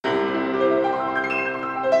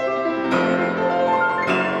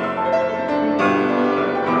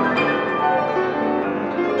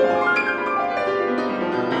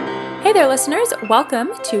Hey there, listeners. Welcome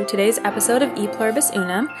to today's episode of E Pluribus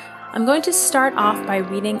Unum. I'm going to start off by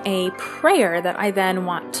reading a prayer that I then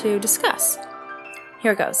want to discuss.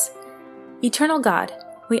 Here goes. Eternal God,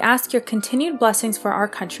 we ask your continued blessings for our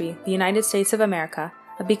country, the United States of America,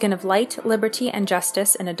 a beacon of light, liberty, and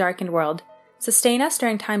justice in a darkened world. Sustain us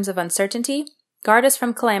during times of uncertainty, guard us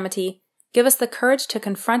from calamity, give us the courage to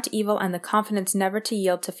confront evil and the confidence never to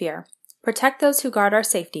yield to fear. Protect those who guard our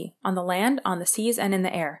safety, on the land, on the seas, and in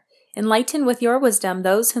the air. Enlighten with your wisdom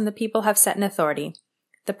those whom the people have set in authority,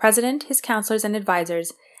 the President, his counselors and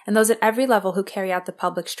advisors, and those at every level who carry out the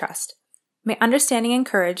public's trust. May understanding and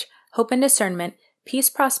courage, hope and discernment, peace,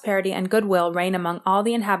 prosperity, and goodwill reign among all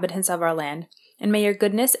the inhabitants of our land, and may your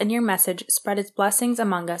goodness and your message spread its blessings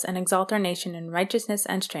among us and exalt our nation in righteousness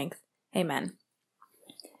and strength. Amen.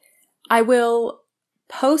 I will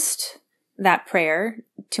post that prayer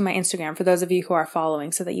to my Instagram for those of you who are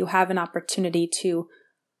following so that you have an opportunity to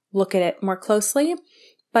look at it more closely.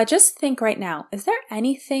 But just think right now, is there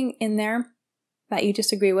anything in there that you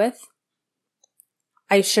disagree with?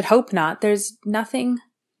 I should hope not. There's nothing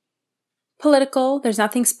political. There's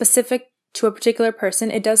nothing specific to a particular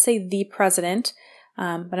person. It does say the president, but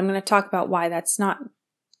I'm going to talk about why that's not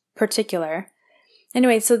particular.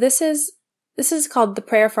 Anyway, so this is called the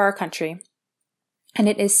Prayer for Our Country, and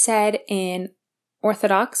it is said in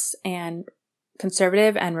Orthodox and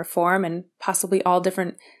Conservative and Reform and possibly all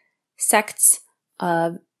different sects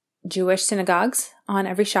of Jewish synagogues on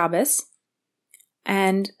every Shabbos.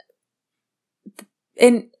 And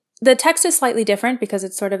the text is slightly different because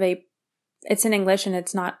it's it's in English and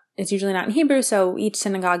it's usually not in Hebrew, so each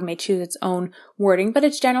synagogue may choose its own wording, but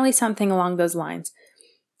it's generally something along those lines.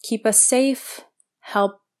 Keep us safe,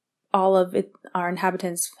 help all of our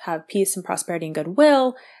inhabitants have peace and prosperity and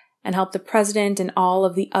goodwill, and help the president and all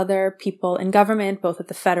of the other people in government, both at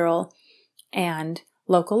the federal and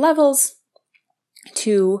local levels,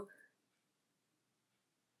 to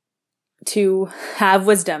have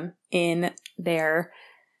wisdom in their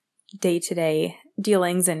day-to-day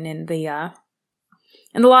dealings and in the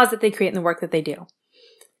laws that they create and the work that they do.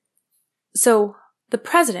 So the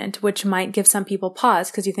president, which might give some people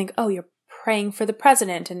pause because you think, oh, you're praying for the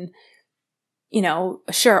president, and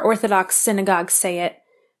sure, Orthodox synagogues say it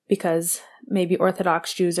because maybe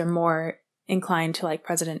Orthodox Jews are more inclined to like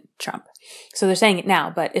President Trump. So they're saying it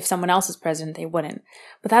now, but if someone else is president, they wouldn't.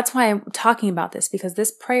 But that's why I'm talking about this, because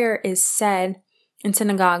this prayer is said in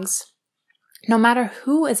synagogues no matter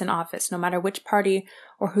who is in office, no matter which party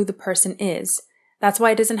or who the person is. That's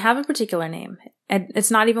why it doesn't have a particular name. And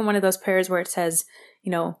it's not even one of those prayers where it says,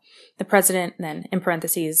 the president, and then in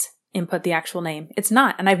parentheses, input the actual name. It's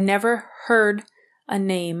not. And I've never heard a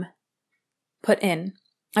name put in.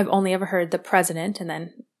 I've only ever heard the president and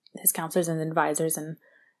then his counselors and advisors and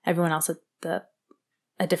everyone else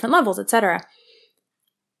at different levels, etc.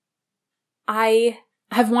 I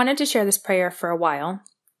have wanted to share this prayer for a while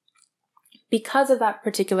because of that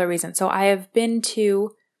particular reason. So I have been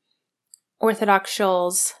to Orthodox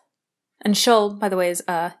shuls, and shul, by the way, is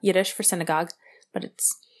Yiddish for synagogue, but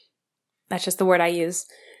that's just the word I use.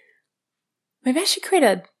 Maybe I should create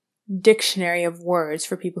a dictionary of words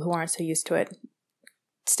for people who aren't so used to it.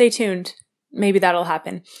 Stay tuned. Maybe that'll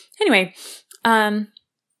happen. Anyway, when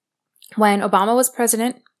Obama was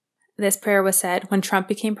president, this prayer was said. When Trump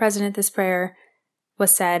became president, this prayer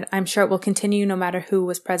was said. I'm sure it will continue no matter who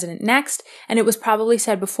was president next. And it was probably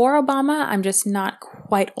said before Obama. I'm just not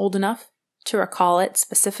quite old enough to recall it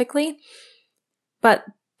specifically. But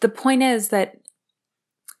the point is that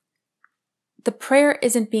the prayer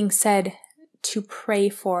isn't being said to pray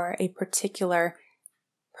for a particular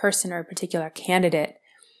person or a particular candidate.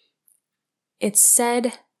 It's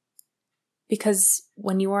said because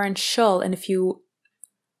when you are in shul, and if you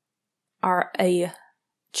have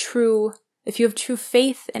true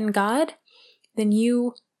faith in God, then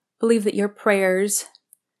you believe that your prayers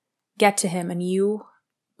get to him, and you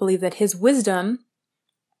believe that his wisdom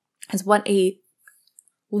is what a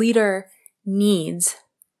leader needs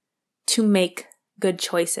to make good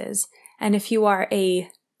choices. And if you are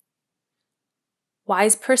a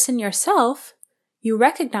wise person yourself, you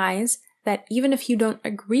recognize that even if you don't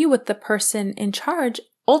agree with the person in charge,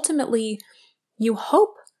 ultimately you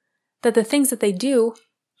hope that the things that they do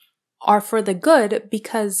are for the good,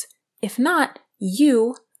 because if not,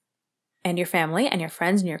 you and your family and your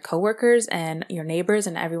friends and your coworkers and your neighbors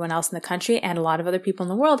and everyone else in the country and a lot of other people in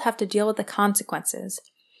the world have to deal with the consequences.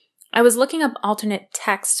 I was looking up alternate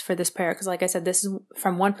texts for this prayer because, like I said, this is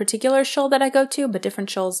from one particular shul that I go to, but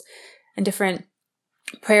different shuls and different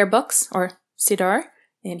prayer books, or siddur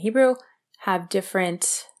in Hebrew, have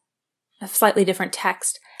slightly different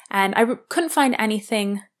text. And I couldn't find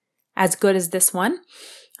anything as good as this one.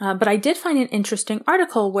 But I did find an interesting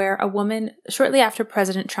article where a woman, shortly after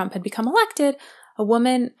President Trump had become elected, a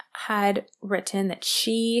woman had written that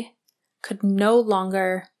she could no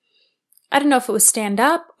longer, I don't know if it was stand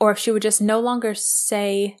up or if she would just no longer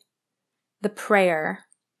say the prayer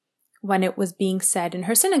when it was being said in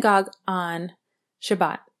her synagogue on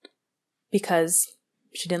Shabbat because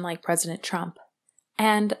she didn't like President Trump.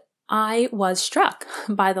 And I was struck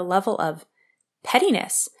by the level of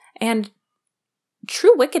pettiness and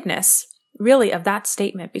true wickedness, really, of that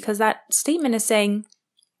statement, because that statement is saying,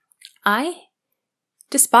 I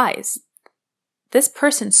despise this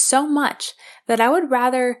person so much that I would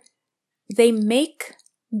rather they make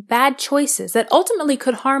bad choices that ultimately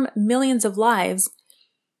could harm millions of lives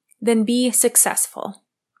than be successful.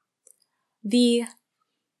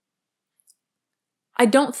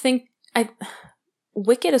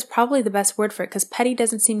 Wicked is probably the best word for it because petty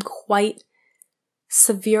doesn't seem quite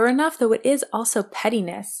severe enough, though it is also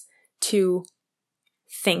pettiness to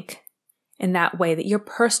think in that way, that your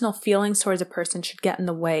personal feelings towards a person should get in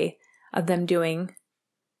the way of them doing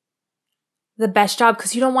the best job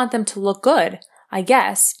because you don't want them to look good, I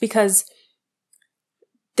guess, because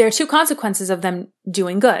there are two consequences of them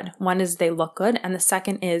doing good. One is they look good, and the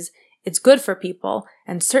second is it's good for people.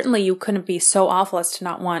 And certainly you couldn't be so awful as to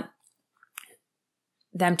not want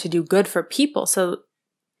them to do good for people. So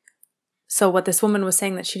what this woman was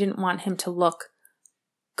saying, that she didn't want him to look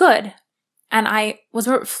good. And I was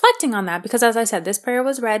reflecting on that because, as I said, this prayer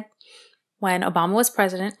was read when Obama was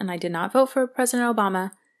president, and I did not vote for President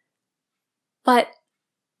Obama. But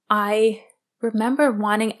I remember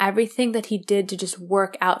wanting everything that he did to just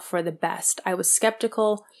work out for the best. I was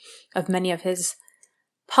skeptical of many of his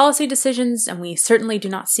policy decisions, and we certainly do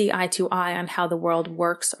not see eye to eye on how the world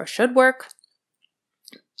works or should work.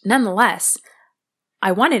 Nonetheless,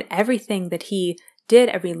 I wanted everything that he did,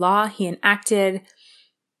 every law he enacted,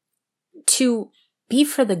 to be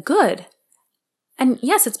for the good. And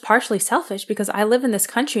yes, it's partially selfish because I live in this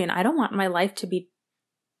country and I don't want my life to be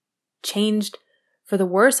changed for the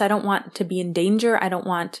worse. I don't want to be in danger. I don't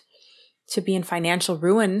want to be in financial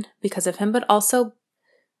ruin because of him, but also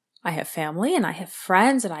I have family and I have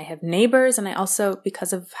friends and I have neighbors. And I also,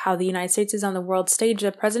 because of how the United States is on the world stage,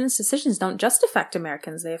 the president's decisions don't just affect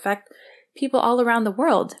Americans. They affect people all around the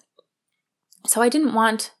world. So I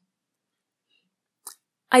didn't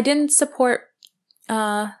support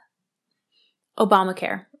Obamacare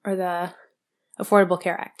or the Affordable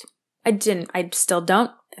Care Act. I still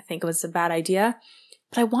don't. I think it was a bad idea,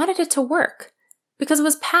 but I wanted it to work because it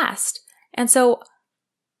was passed. And so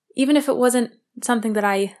even if it wasn't something that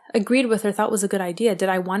I agreed with or thought was a good idea, did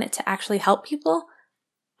I want it to actually help people?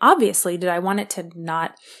 Obviously. Did I want it to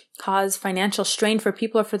not cause financial strain for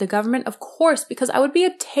people or for the government? Of course, because I would be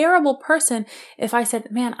a terrible person if I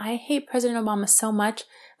said, man, I hate President Obama so much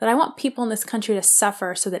that I want people in this country to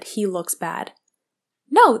suffer so that he looks bad.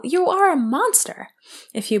 No, you are a monster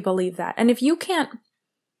if you believe that. And if you can't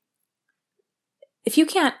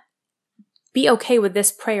be okay with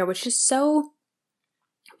this prayer, which is so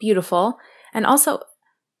beautiful and also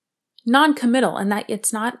non-committal, and that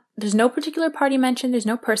there's no particular party mentioned, there's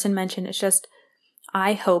no person mentioned, it's just,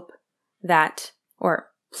 I hope that, or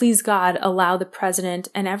please God, allow the president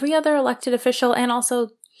and every other elected official and also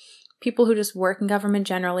people who just work in government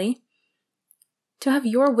generally to have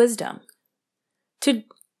your wisdom, to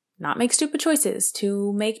not make stupid choices,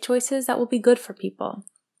 to make choices that will be good for people.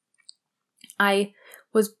 I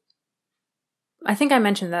think I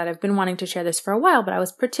mentioned that I've been wanting to share this for a while, but I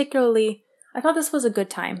thought this was a good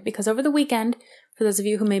time because over the weekend, for those of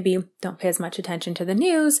you who maybe don't pay as much attention to the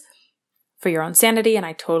news for your own sanity, and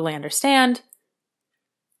I totally understand,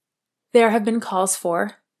 there have been calls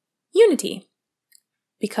for unity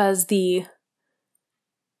because the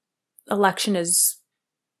election is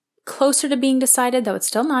closer to being decided, though it's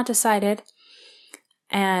still not decided.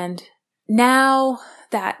 And now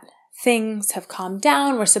that things have calmed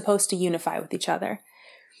down, we're supposed to unify with each other.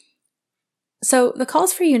 So the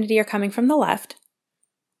calls for unity are coming from the left,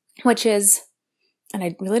 which is, and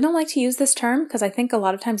I really don't like to use this term because I think a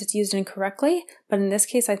lot of times it's used incorrectly, but in this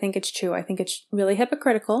case, I think it's true. I think it's really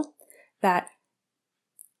hypocritical that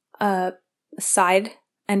a side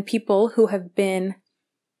and people who have been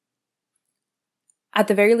at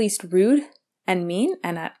the very least rude and mean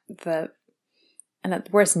and at the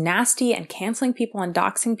worst nasty and canceling people and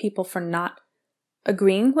doxing people for not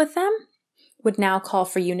agreeing with them would now call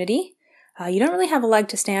for unity. You don't really have a leg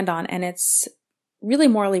to stand on, and it's really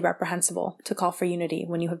morally reprehensible to call for unity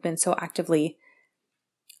when you have been so actively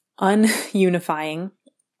ununifying.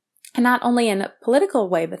 And not only in a political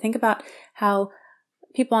way, but think about how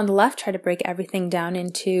people on the left try to break everything down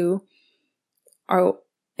into or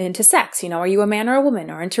into sex. Are you a man or a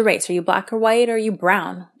woman? Or into race? Are you black or white? Or are you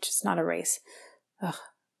brown? Which is not a race. Ugh,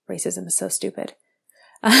 racism is so stupid.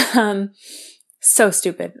 So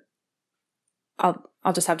stupid.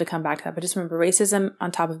 I'll just have to come back to that. But just remember, racism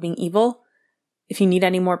on top of being evil, if you need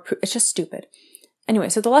any more proof, it's just stupid. Anyway,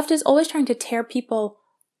 so the left is always trying to tear people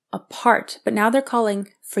apart, but now they're calling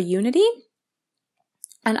for unity.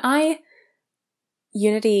 And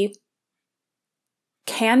unity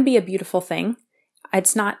can be a beautiful thing.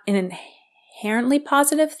 It's not an inherently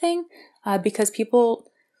positive thing, because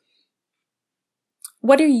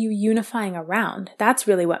what are you unifying around? That's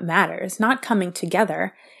really what matters, not coming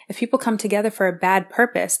together. If people come together for a bad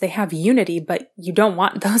purpose, they have unity, but you don't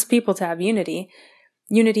want those people to have unity.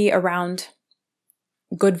 Unity around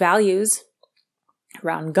good values,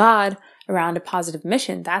 around God, around a positive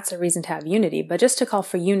mission, that's a reason to have unity. But just to call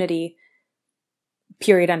for unity,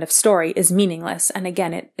 period, end of story, is meaningless. And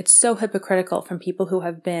again, it's so hypocritical from people who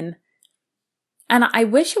have been, and I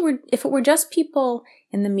wish if it were just people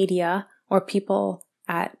in the media or people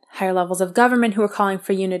at higher levels of government who were calling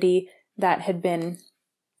for unity that had been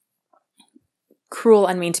cruel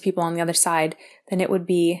and mean to people on the other side, then it would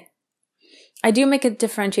be, I do make a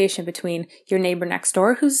differentiation between your neighbor next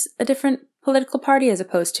door who's a different political party as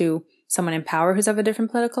opposed to someone in power who's of a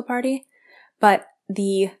different political party. But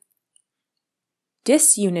the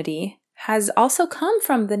disunity has also come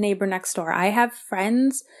from the neighbor next door. I had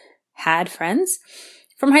friends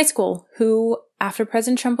from high school who, after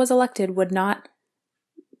President Trump was elected, would not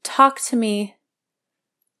talk to me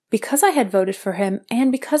because I had voted for him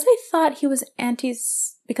and because I thought he was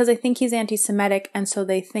because I think he's anti-Semitic, and so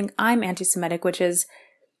they think I'm anti-Semitic, which is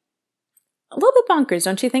a little bit bonkers,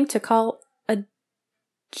 don't you think, to call a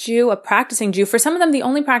Jew, a practicing Jew, for some of them the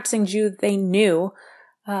only practicing Jew they knew,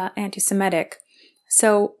 anti-Semitic.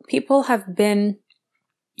 So people have been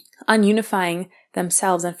ununifying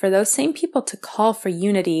themselves, and for those same people to call for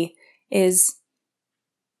unity is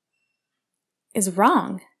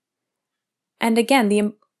wrong. And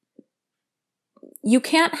again, you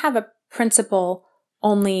can't have a principle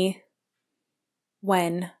only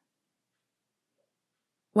when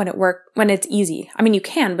it's easy. I mean, you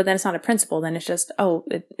can, but then it's not a principle. Then it's just,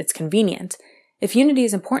 it's convenient. If unity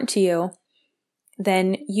is important to you,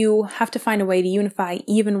 then you have to find a way to unify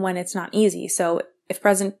even when it's not easy. So if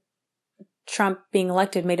President Trump being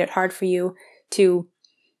elected made it hard for you to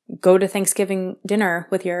go to Thanksgiving dinner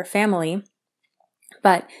with your family,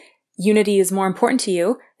 but unity is more important to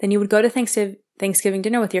you, then you would go to Thanksgiving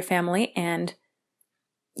dinner with your family, and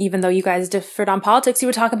even though you guys differed on politics, you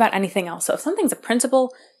would talk about anything else. So if something's a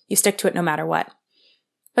principle, you stick to it no matter what.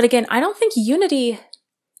 But again, I don't think unity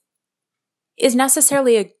is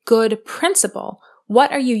necessarily a good principle.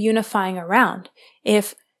 What are you unifying around?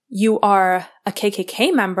 If you are a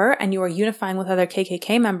KKK member and you are unifying with other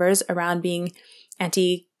KKK members around being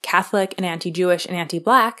anti-Catholic and anti-Jewish and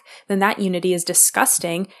anti-Black, then that unity is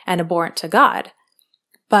disgusting and abhorrent to God.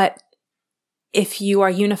 But if you are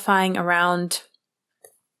unifying around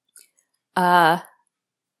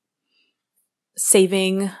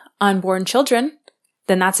saving unborn children,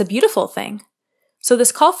 then that's a beautiful thing. So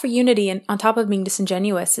this call for unity, and on top of being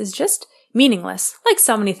disingenuous, is just meaningless, like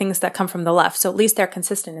so many things that come from the left. So at least they're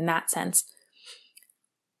consistent in that sense.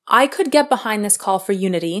 I could get behind this call for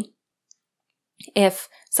unity if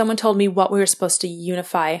someone told me what we were supposed to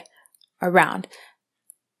unify around.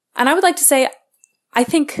 And I would like to say, I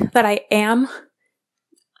think that I am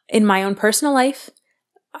in my own personal life.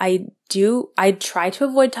 I try to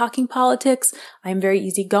avoid talking politics. I'm very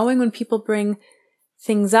easygoing when people bring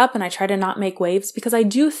things up, and I try to not make waves, because I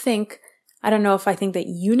don't know if I think that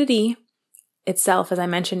unity itself, as I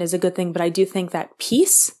mentioned, is a good thing, but I do think that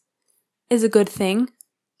peace is a good thing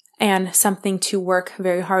and something to work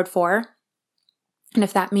very hard for. And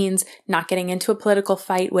if that means not getting into a political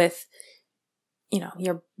fight with,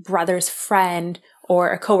 your brother's friend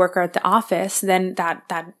or a coworker at the office, then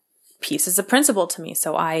that peace is a principle to me.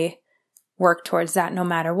 So I work towards that no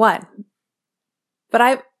matter what. But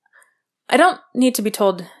I don't need to be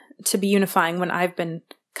told to be unifying when I've been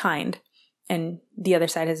kind and the other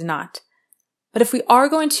side has not. But if we are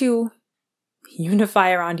going to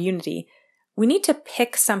unify around unity, we need to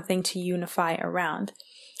pick something to unify around.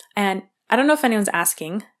 And I don't know if anyone's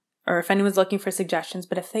asking or if anyone's looking for suggestions,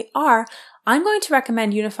 but if they are, I'm going to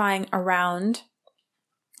recommend unifying around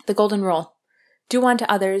the golden rule. Do unto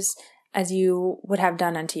others as you would have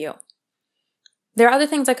done unto you. There are other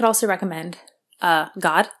things I could also recommend.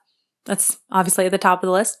 God. That's obviously at the top of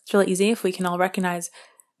the list. It's really easy. If we can all recognize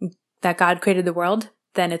that God created the world,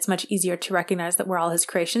 then it's much easier to recognize that we're all his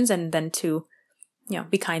creations and then to,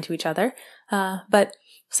 be kind to each other. But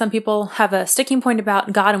Some people have a sticking point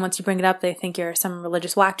about God, and once you bring it up, they think you're some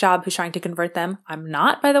religious whack job who's trying to convert them. I'm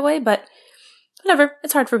not, by the way, but whatever.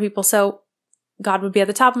 It's hard for people. So God would be at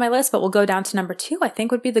the top of my list, but we'll go down to number 2, I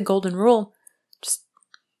think would be the golden rule. Just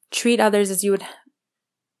treat others as you would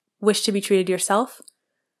wish to be treated yourself.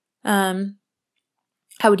 I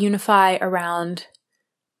would unify around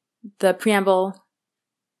the preamble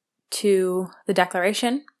to the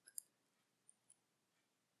Declaration.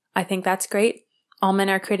 I think that's great. All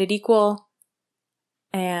men are created equal,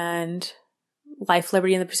 and life,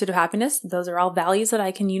 liberty, and the pursuit of happiness. Those are all values that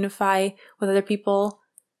I can unify with other people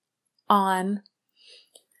on.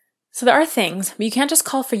 So there are things, but you can't just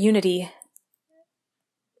call for unity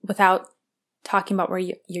without talking about where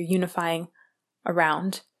you're unifying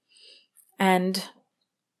around.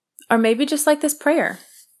 Or maybe just like this prayer.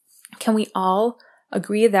 Can we all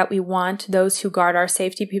agree that we want those who guard our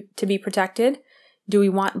safety to be protected? Do we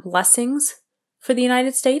want blessings for the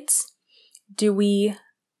United States? Do we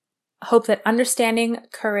hope that understanding,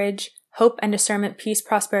 courage, hope, and discernment, peace,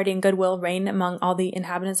 prosperity, and goodwill reign among all the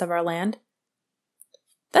inhabitants of our land?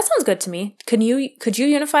 That sounds good to me. Could you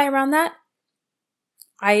unify around that?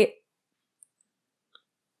 I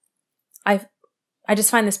just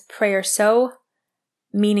find this prayer so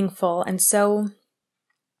meaningful and so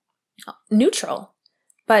neutral,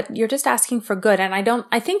 but you're just asking for good. And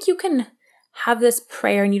I think you can have this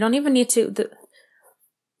prayer and you don't even need to,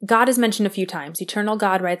 God is mentioned a few times, eternal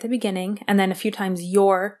God right at the beginning, and then a few times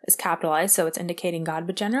your is capitalized, so it's indicating God.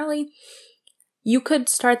 But generally, you could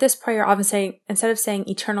start this prayer off and say, instead of saying,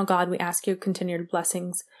 eternal God, we ask you continued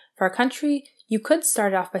blessings for our country, you could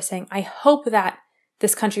start off by saying, I hope that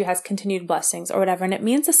this country has continued blessings or whatever, and it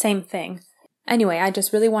means the same thing. Anyway, I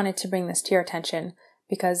just really wanted to bring this to your attention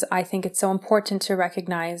because I think it's so important to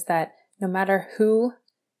recognize that no matter who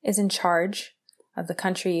is in charge of the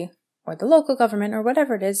country or the local government or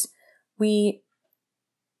whatever it is, we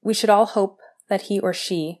should all hope that he or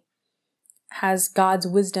she has God's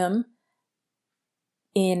wisdom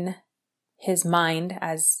in his mind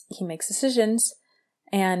as he makes decisions.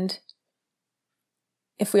 And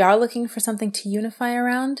if we are looking for something to unify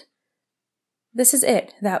around, this is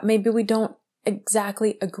it. That maybe we don't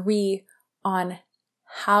exactly agree on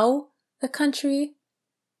how the country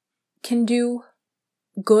can do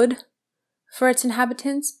good for its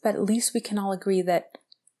inhabitants, but at least we can all agree that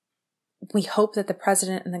we hope that the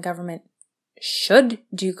president and the government should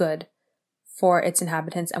do good for its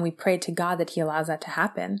inhabitants, and we pray to God that he allows that to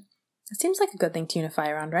happen. It seems like a good thing to unify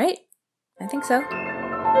around, right? I think so.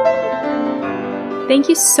 Thank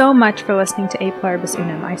you so much for listening to A Pluribus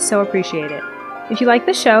Unum. I so appreciate it. If you like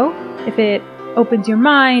the show, if it opens your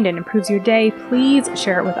mind and improves your day, please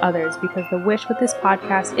share it with others, because the wish with this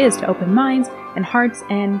podcast is to open minds and hearts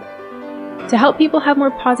and to help people have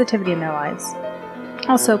more positivity in their lives.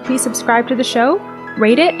 Also, please subscribe to the show,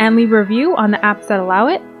 rate it, and leave a review on the apps that allow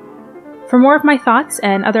it. For more of my thoughts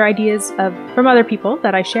and other ideas from other people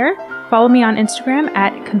that I share, follow me on Instagram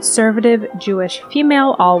at conservative Jewish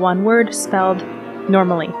female, all one word, spelled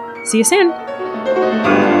normally. See you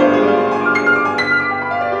soon!